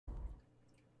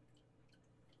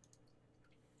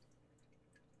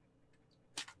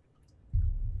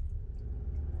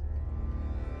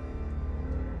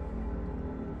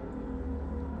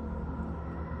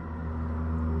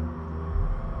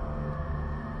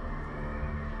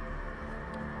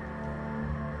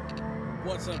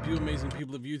What's up, you amazing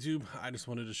people of YouTube? I just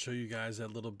wanted to show you guys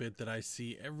that little bit that I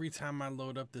see every time I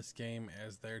load up this game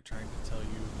as they're trying to tell you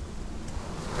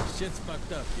shit's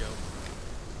fucked up, yo.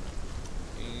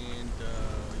 And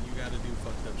you gotta do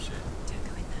fucked up shit. Don't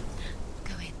go in there.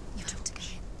 Go in. You have to go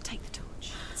in. Take the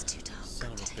torch. It's too dark.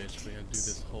 Son of a bitch, we gotta do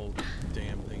this whole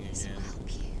damn thing This again. will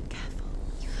help you. Careful.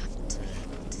 You have to be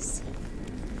able to see.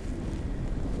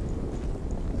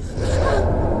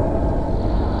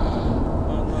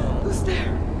 Who's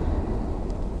there?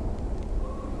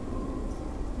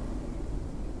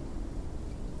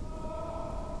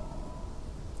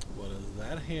 What has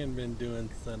that hand been doing,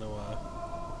 Senua?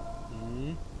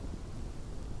 Hmm?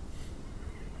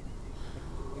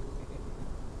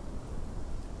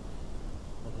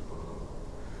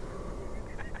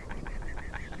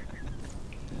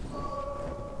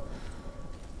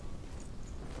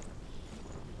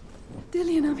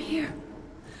 Dillian, I'm here.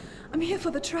 I'm here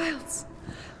for the trials.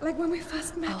 Like when we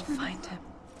first met. I'll find him.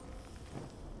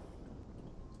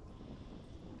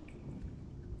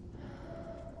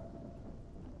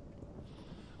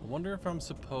 I wonder if I'm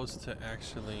supposed to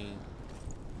actually...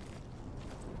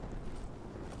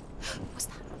 What's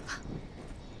that?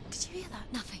 Did you hear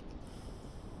that? Nothing.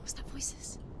 Was that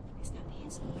voices? Is that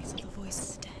his voice or the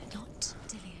voice dead? Not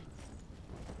Dillian.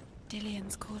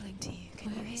 Dillian's calling to you.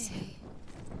 Can you hear him?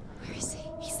 Where is he?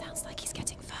 He sounds like he's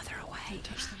getting further away. Don't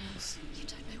touch the walls. You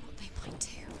don't know what they might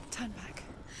do. Turn back.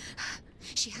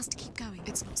 She has to keep going.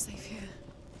 It's not safe here.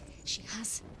 She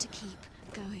has to keep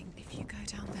going. If you go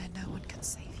down there, no one can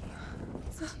save you.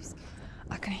 It's too scary.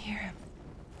 I can hear him.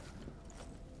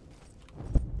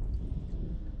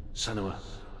 Senua,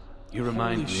 you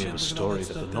remind me of a story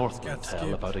that the Northmen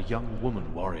tell about a young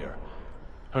woman warrior.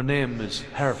 Her name is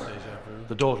Herva,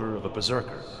 the daughter of a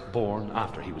berserker, born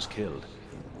after he was killed.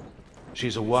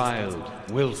 She's a wild,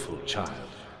 willful child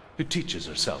who teaches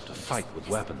herself to fight with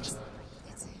weapons.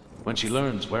 When she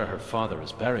learns where her father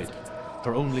is buried,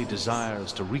 her only desire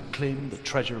is to reclaim the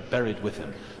treasure buried with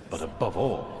him, but above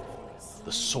all,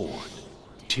 the sword,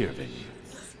 Tyrving.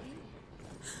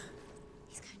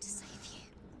 He's going to save you.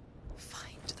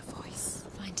 Find the voice.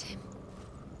 Find him.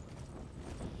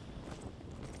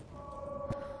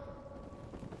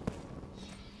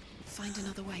 Find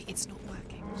another way. It's not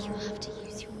working. You have to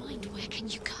use your mind. Where can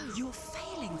you go? You're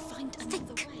failing. Find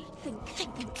another way.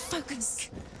 Think. Focus.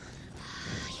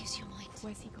 Use your mind.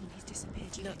 Where's he gone? He's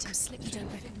disappeared. You let him slip. You don't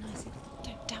recognize it.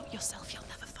 Don't doubt yourself. You'll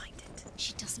never find it.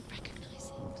 She doesn't recognize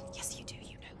it. Yes, you do.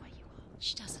 You know where you are.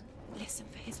 She doesn't. Listen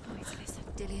for his voice. Listen.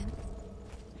 Dillian.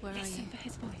 Where are you? Listen for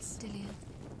his voice. Dillian.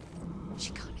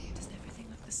 She can't hear. Does everything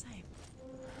look the same?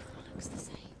 It looks the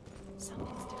same.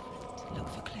 Something's different. Look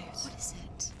for clues. What is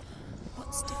it?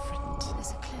 What's different?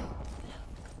 There's a clue.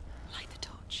 Look. Light the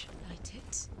torch. Light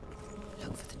it.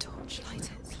 Look for the torch. Light it.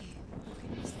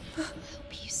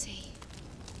 Help you see.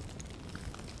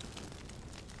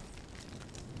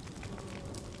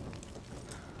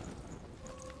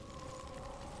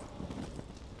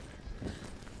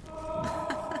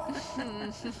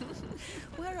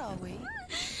 Where are we?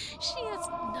 She has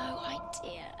no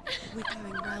idea. We're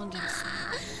going round in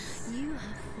circles. You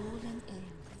have fallen in.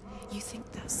 You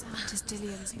think that sound is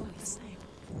Dillian's voice?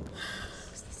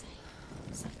 Looks the same.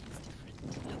 Something's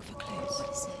different. Look for clues.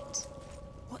 What is it?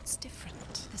 What's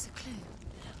different? There's a clue.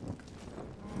 Look.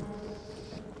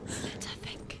 Let her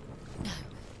think. No,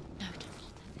 don't let her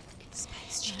think.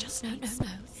 Space. She just needs... No.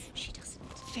 She doesn't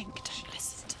think. Don't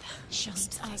listen to that. She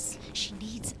needs us. She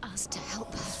needs us to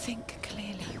help her. Think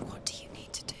clearly. What do you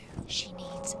need to do? She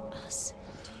needs us.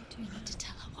 What do you do? You need to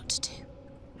tell her what to do.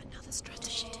 Another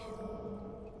strategy.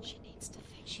 She needs to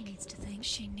think. She needs to think.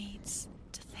 She needs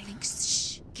to think.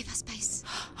 Shh. Give her space.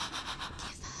 Give her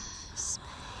space.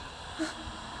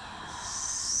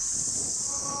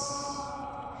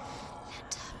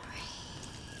 Let her breathe.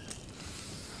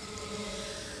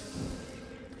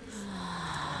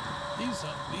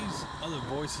 These other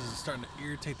voices are starting to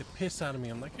irritate the piss out of me.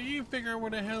 I'm like, are you figuring where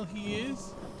the hell he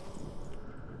is?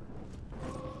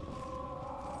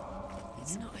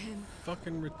 It's not him.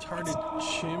 Fucking retarded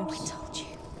chimps. We told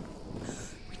you.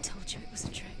 We told you it was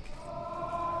a trick.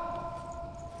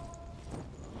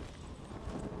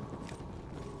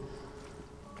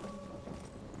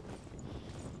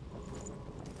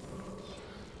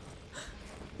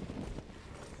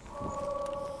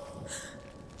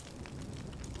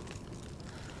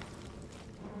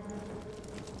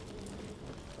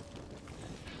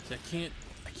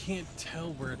 I can't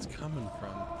tell where it's coming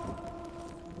from.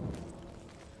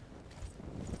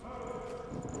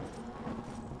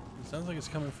 It sounds like it's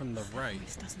coming from the right.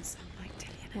 This doesn't sound like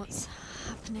Dillian. What's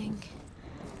happening?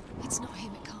 It's not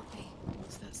him, it can't be.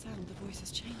 What's that sound? The voice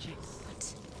is changing.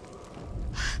 What?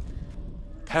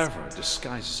 Herver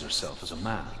disguises herself as a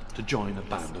man to join a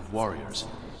band of warriors,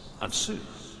 and soon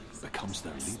becomes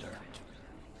their leader.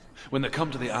 When they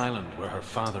come to the island where her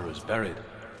father is buried,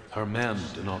 her men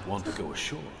do not want to go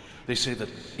ashore. They say that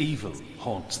evil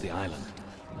haunts the island,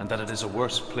 and that it is a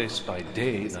worse place by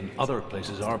day than other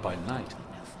places are by night.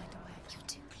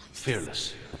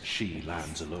 Fearless, she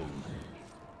lands alone.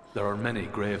 There are many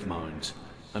grave mounds,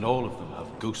 and all of them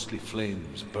have ghostly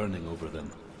flames burning over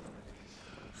them.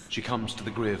 She comes to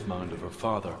the grave mound of her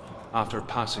father after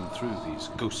passing through these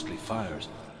ghostly fires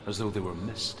as though they were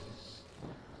mist.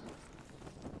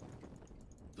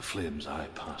 The flames I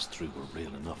passed through were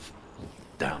real enough.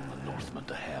 Damn the Northmen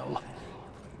to hell.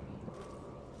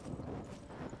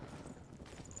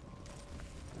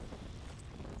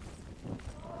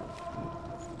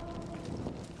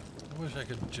 I wish I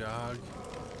could jog.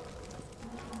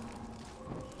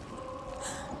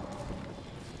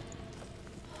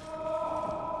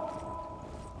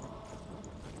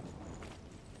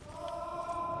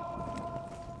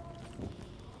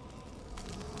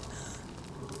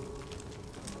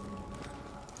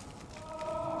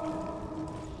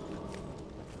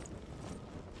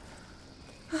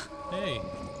 Hey,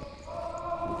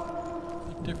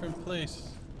 a different place.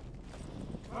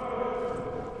 I'm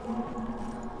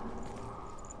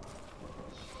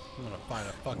gonna find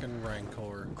a fucking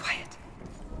rancor. Quiet.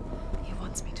 He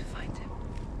wants me to find him.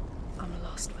 I'm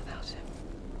lost without him.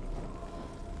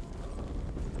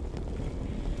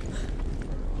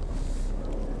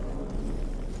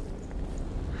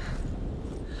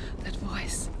 That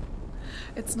voice.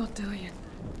 It's not Dillion.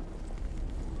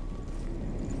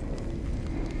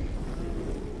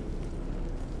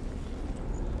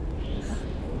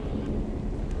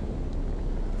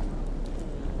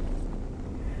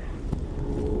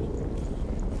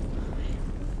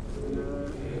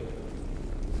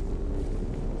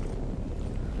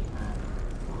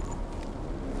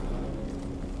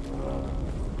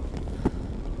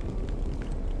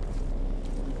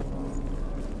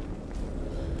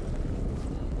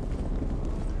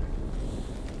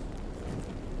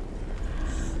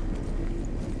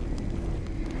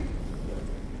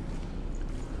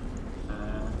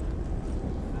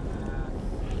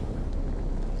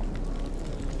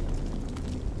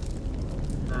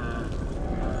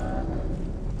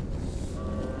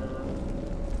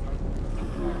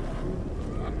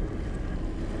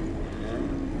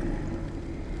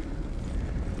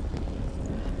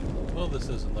 Well, this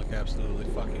doesn't look absolutely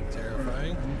fucking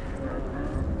terrifying.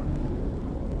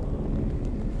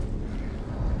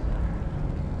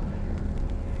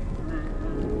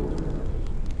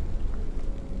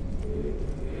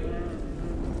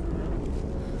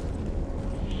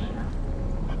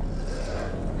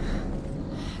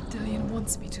 Dillion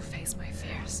wants me to face my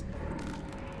fears.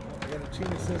 I got a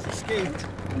genius has escaped.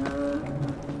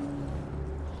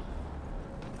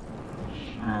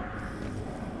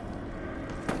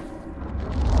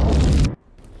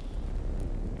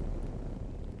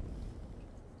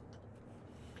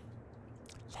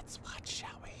 Let's watch, shall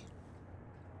we?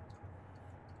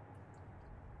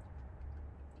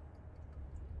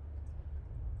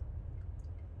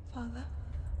 Father?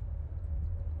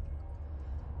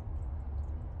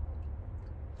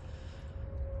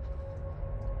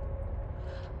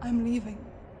 I'm leaving.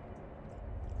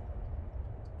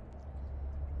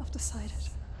 I've decided.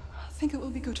 I think it will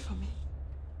be good for me.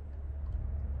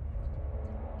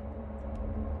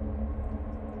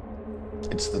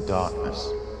 It's the darkness.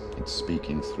 It's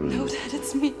speaking through. No, Dad,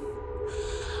 it's me.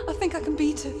 I think I can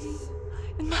beat it.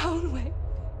 In my own way.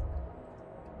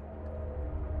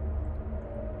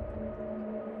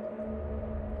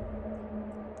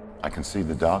 I can see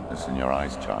the darkness in your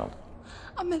eyes, child.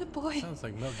 I met a boy. Sounds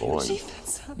like milk. Boy.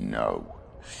 Chieftain's son. No.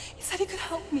 He said he could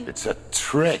help me. It's a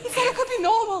trick. He said I could be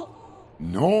normal.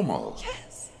 Normal?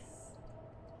 Yes.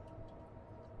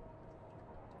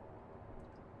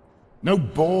 No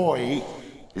boy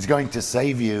is going to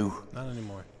save you. Not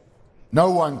anymore.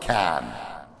 No one can.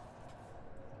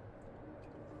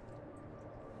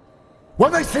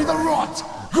 When they see the rot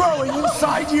growing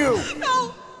inside you,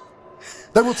 No.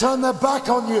 they will turn their back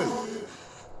on you.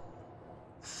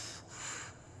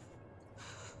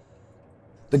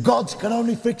 The gods can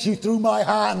only fix you through my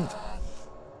hand.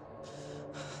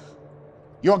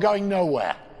 You're going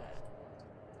nowhere.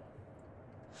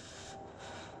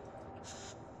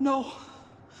 No.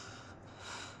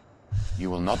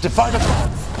 You will not defy the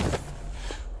gods.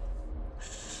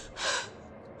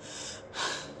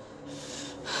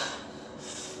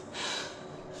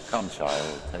 Come,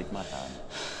 child, take my hand.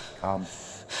 Come.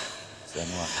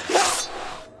 Senua.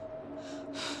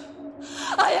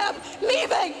 I am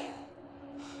leaving!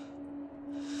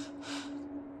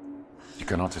 You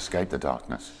cannot escape the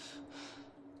darkness.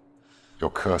 Your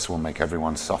curse will make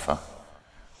everyone suffer.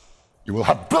 You will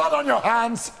have blood on your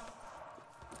hands!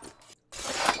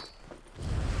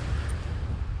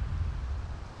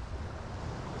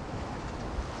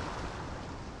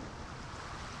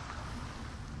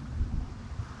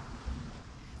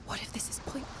 What if this is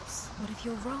pointless? What if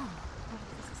you're wrong? What if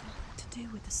this has anything to do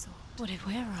with the sword? What if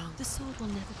we're wrong? The sword will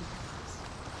never be with us.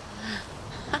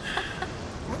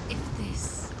 What if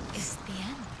this is the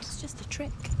end? It's just a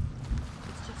trick.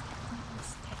 It's just a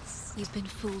pointless test. You've been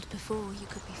fooled before, you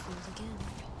could be fooled again.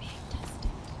 You're being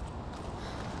tested.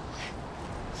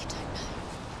 You don't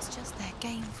know. It's just their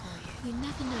game for you. You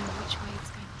never know which way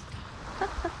it's going to go.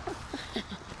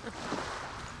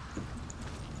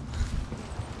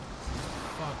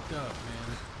 Fucked up,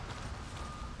 man.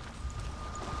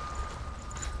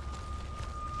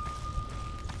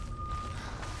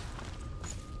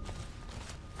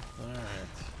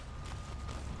 Alright.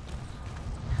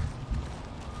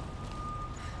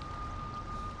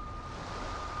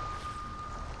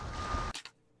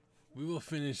 We will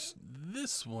finish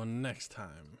this one next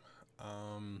time.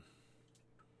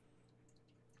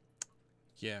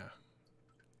 Yeah.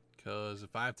 Because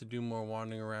if I have to do more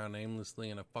wandering around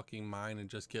aimlessly in a fucking mine and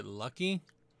just get lucky,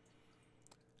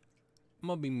 I'm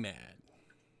gonna be mad.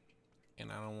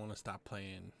 And I don't want to stop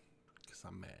playing because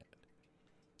I'm mad.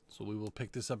 So we will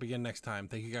pick this up again next time.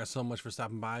 Thank you guys so much for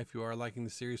stopping by. If you are liking the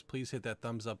series, please hit that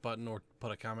thumbs up button or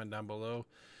put a comment down below.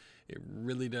 It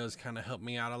really does kind of help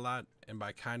me out a lot. And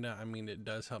by kinda, I mean it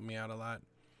does help me out a lot.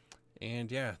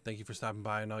 And yeah, thank you for stopping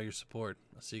by and all your support.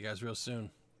 I'll see you guys real soon.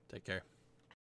 Take care.